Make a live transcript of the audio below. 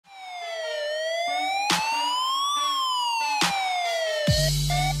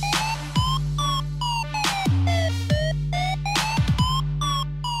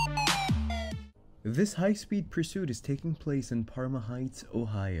This high-speed pursuit is taking place in Parma Heights,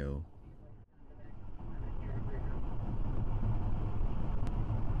 Ohio.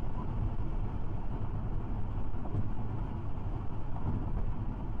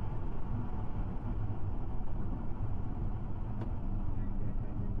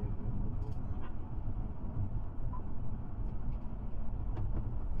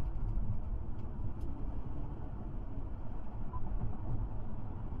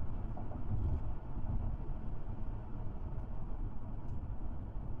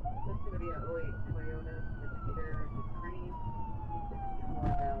 This is going to be an '08 Toyota indicator, green,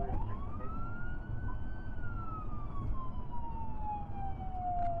 64 valid.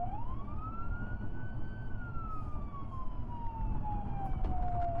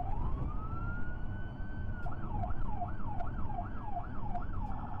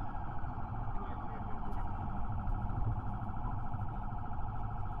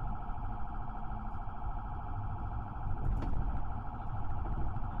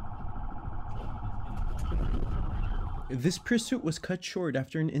 This pursuit was cut short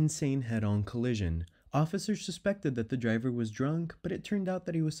after an insane head-on collision. Officers suspected that the driver was drunk, but it turned out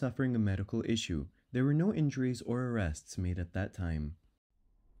that he was suffering a medical issue. There were no injuries or arrests made at that time.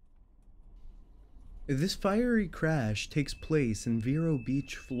 This fiery crash takes place in Vero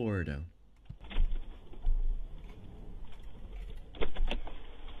Beach, Florida.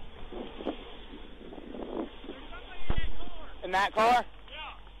 In that car?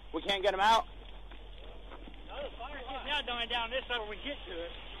 Yeah. We can't get him out? No, the fire's getting now going down this side when we get to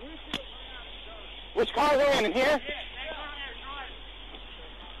it. Which car are they in here? Yeah, that car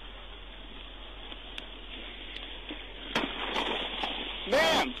there,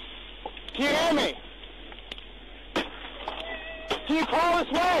 Ma'am! Can you hear me? Can you call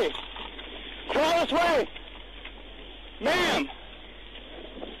this way? Call this way! Ma'am!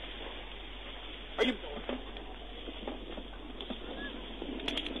 Are you...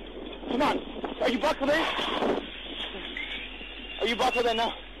 Come on! Are you buckled in? Are you buckled in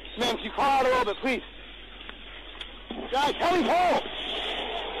now? Ma'am, can you call out a little bit, please? Guys, help me pull!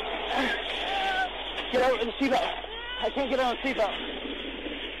 Get out of the seatbelt. I can't get on the seatbelt.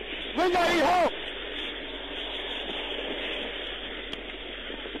 Linda, I need help!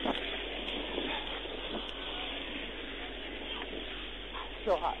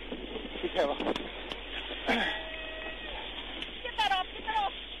 So hot. Be careful. Get that off, get that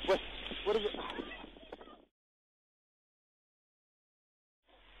off! What is it?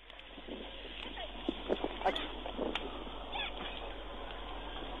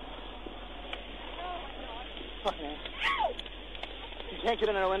 Fucking ass. You can't get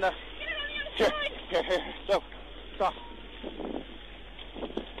in there, Linda. Here. Stop.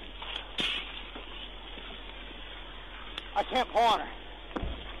 I can't pull on her.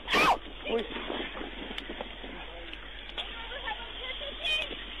 Ow!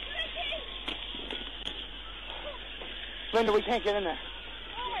 Linda, we can't get in there.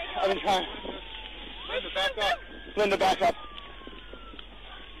 I've been trying. Linda, back up. Linda, back up.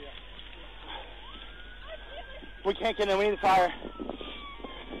 We can't get in. We need fire.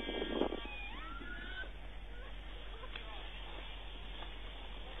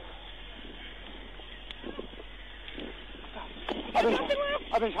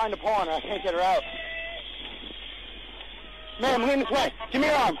 I've been trying to pull on her. I can't get her out. Ma'am, lean this way. Give me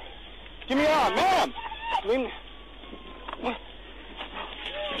your arm. Give me your arm, ma'am. Lean.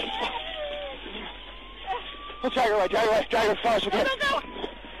 Let's drag her away. Drag her as far as we can. Go.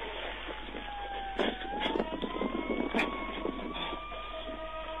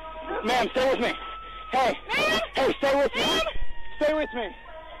 Ma'am, stay with me. Hey, stay with me. Stay with me.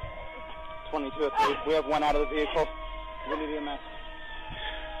 22 at 3. We have one out of the vehicle. We need EMS.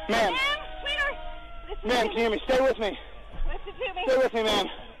 Ma'am. Ma'am, can you hear me? Stay with me. Listen to me. Stay with me, ma'am.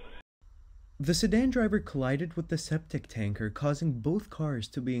 The sedan driver collided with the septic tanker, causing both cars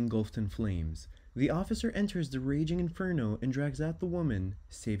to be engulfed in flames. The officer enters the raging inferno and drags out the woman,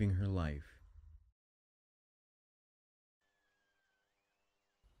 saving her life.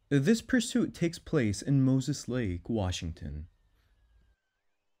 This pursuit takes place in Moses Lake, Washington.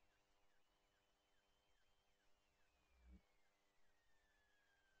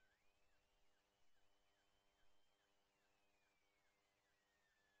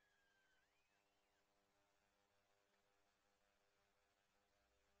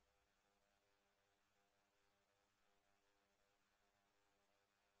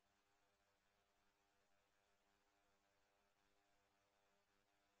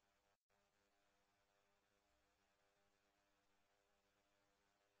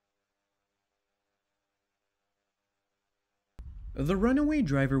 The runaway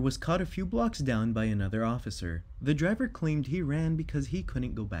driver was caught a few blocks down by another officer. The driver claimed he ran because he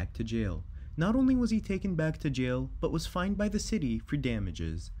couldn't go back to jail. Not only was he taken back to jail, but was fined by the city for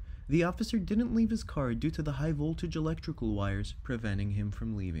damages. The officer didn't leave his car due to the high voltage electrical wires preventing him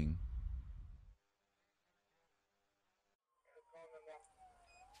from leaving.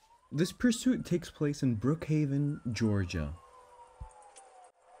 This pursuit takes place in Brookhaven, Georgia.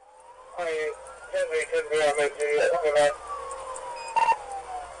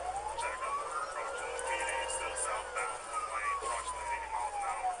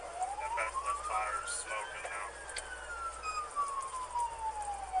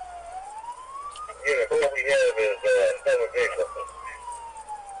 Yeah, what we have is stolen vehicle.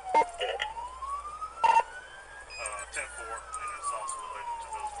 10-4, and it's also related to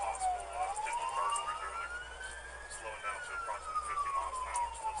those possible attempted burglaries earlier. Slowing down to approximately 50 miles an hour,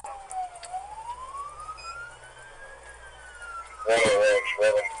 still stopping.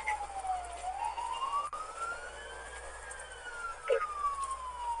 107.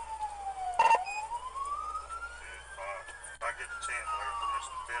 If I get the chance, I have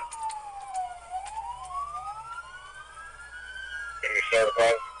permission to fit. Can you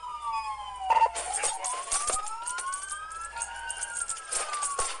certify?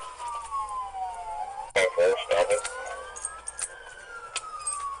 Okay, stop it.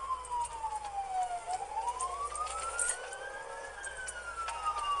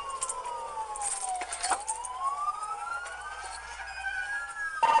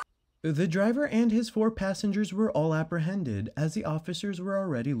 The driver and his 4 passengers were all apprehended, as the officers were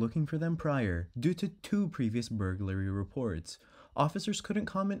already looking for them prior, due to 2 previous burglary reports. Officers couldn't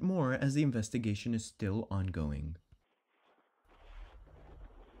comment more as the investigation is still ongoing.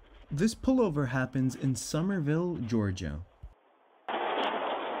 This pullover happens in Summerville, Georgia. How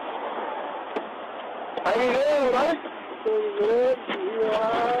you doing, buddy? Pretty good. You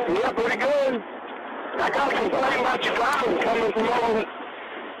alright? Yeah, pretty good. I got a complaint about your driving coming from over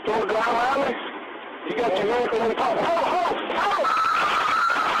toward Grand Island. You got your vehicle in the park.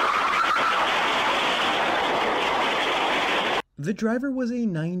 The driver was a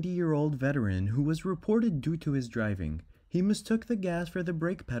 90-year-old veteran who was reported due to his driving. He mistook the gas for the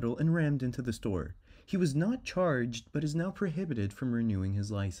brake pedal and rammed into the store. He was not charged, but is now prohibited from renewing his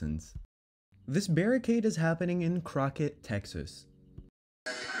license. This barricade is happening in Crockett, Texas.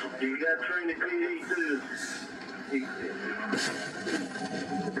 You got training PD too.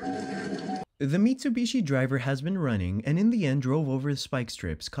 The Mitsubishi driver has been running and in the end drove over the spike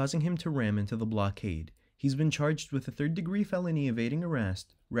strips, causing him to ram into the blockade. He's been charged with a 3rd-degree felony evading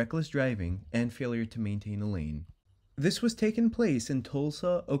arrest, reckless driving, and failure to maintain a lane. This was taking place in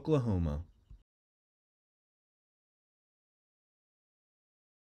Tulsa, Oklahoma.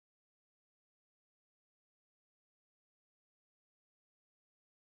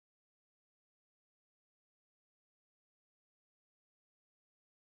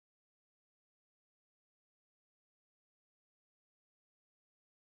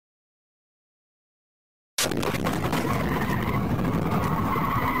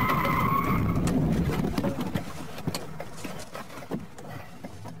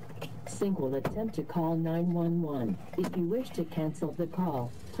 Sync will attempt to call 911. If you wish to cancel the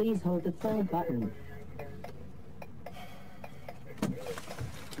call, please hold the phone button.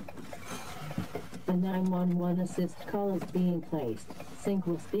 The 911 assist call is being placed. Sync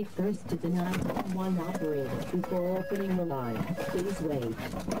will speak first to the 911 operator before opening the line. Please wait.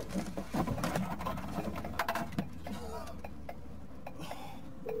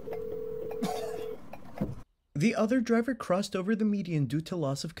 The other driver crossed over the median due to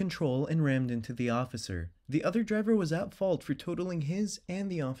loss of control and rammed into the officer. The other driver was at fault for totaling his and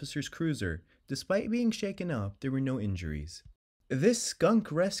the officer's cruiser. Despite being shaken up, there were no injuries. This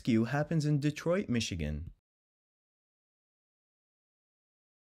skunk rescue happens in Detroit, Michigan.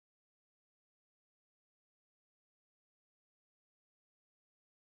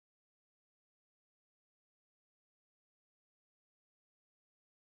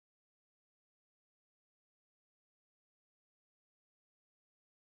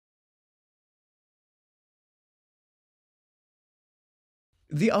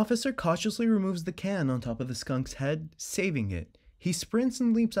 The officer cautiously removes the can on top of the skunk's head, saving it. He sprints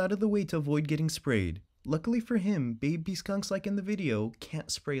and leaps out of the way to avoid getting sprayed. Luckily for him, baby skunks like in the video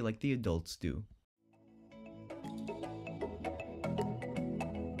can't spray like the adults do.